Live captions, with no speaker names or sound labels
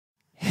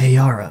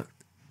Ahrah,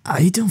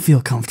 I don't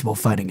feel comfortable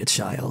fighting a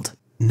child.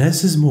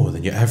 Ness is more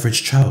than your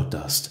average child,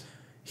 Dust.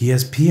 He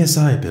has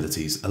PSI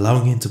abilities,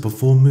 allowing him to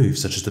perform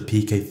moves such as the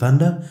PK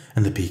Thunder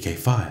and the PK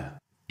Fire.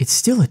 It's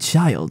still a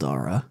child,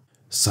 Ahrah.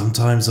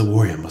 Sometimes a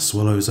warrior must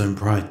swallow his own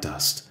pride,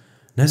 Dust.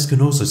 Ness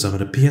can also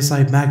summon a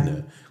PSI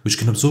Magnet, which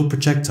can absorb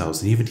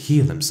projectiles and even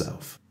heal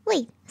himself.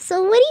 Wait,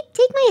 so would he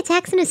take my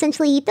attacks and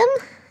essentially eat them?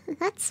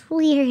 That's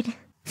weird.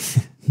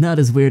 Not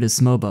as weird as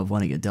Smobov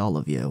wanting a doll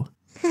of you.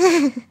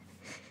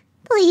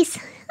 Please,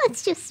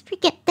 let's just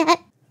forget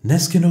that.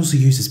 Ness can also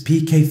use his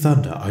PK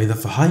Thunder either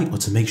for height or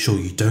to make sure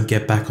you don't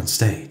get back on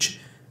stage.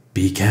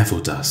 Be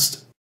careful,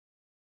 Dust.